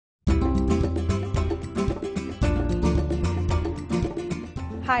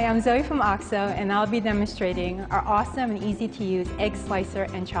Hi, I'm Zoe from OXO, and I'll be demonstrating our awesome and easy-to-use egg slicer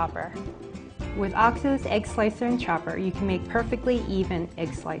and chopper. With OXO's egg slicer and chopper, you can make perfectly even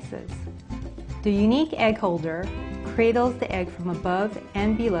egg slices. The unique egg holder cradles the egg from above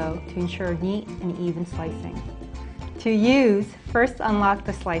and below to ensure neat and even slicing. To use, first unlock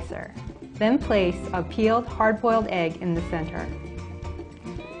the slicer, then place a peeled hard-boiled egg in the center.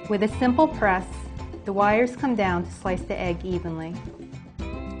 With a simple press, the wires come down to slice the egg evenly.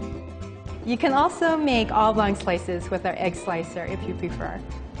 You can also make oblong slices with our egg slicer if you prefer.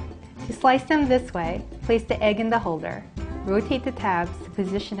 To slice them this way, place the egg in the holder. Rotate the tabs to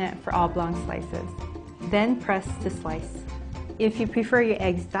position it for oblong slices. Then press to slice. If you prefer your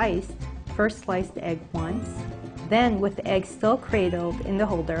eggs diced, first slice the egg once. Then, with the egg still cradled in the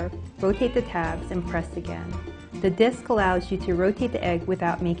holder, rotate the tabs and press again. The disc allows you to rotate the egg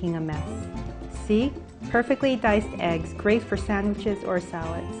without making a mess. See? Perfectly diced eggs, great for sandwiches or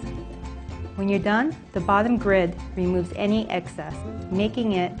salads. When you're done, the bottom grid removes any excess,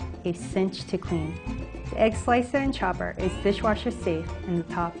 making it a cinch to clean. The egg slicer and chopper is dishwasher safe in the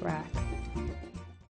top rack.